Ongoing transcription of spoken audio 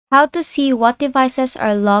How to see what devices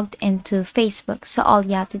are logged into Facebook. So all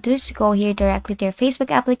you have to do is go here directly to your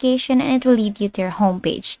Facebook application and it will lead you to your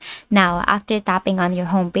homepage. Now, after tapping on your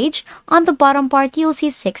homepage, on the bottom part, you'll see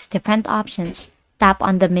 6 different options. Tap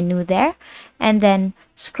on the menu there and then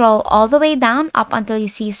scroll all the way down up until you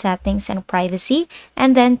see settings and privacy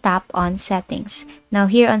and then tap on settings. Now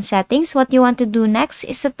here on settings, what you want to do next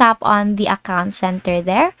is to tap on the account center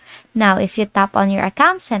there. Now if you tap on your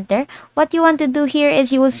account center, what you want to do here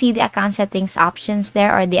is you will see the account settings options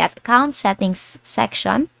there or the account settings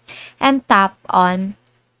section and tap on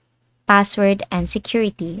password and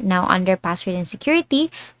security. Now under password and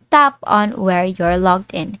security, tap on where you're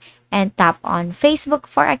logged in and tap on Facebook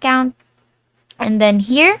for account. And then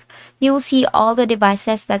here, you will see all the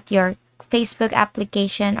devices that your Facebook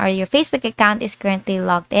application or your Facebook account is currently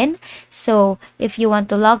logged in. So if you want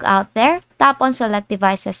to log out there, tap on select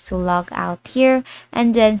devices to log out here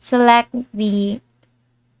and then select the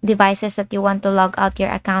devices that you want to log out your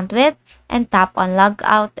account with and tap on log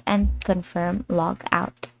out and confirm log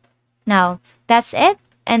out. Now, that's it.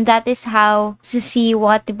 And that is how to see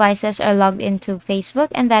what devices are logged into Facebook.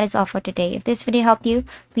 And that is all for today. If this video helped you,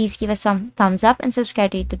 please give us some thumbs up and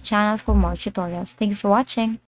subscribe to the YouTube channel for more tutorials. Thank you for watching.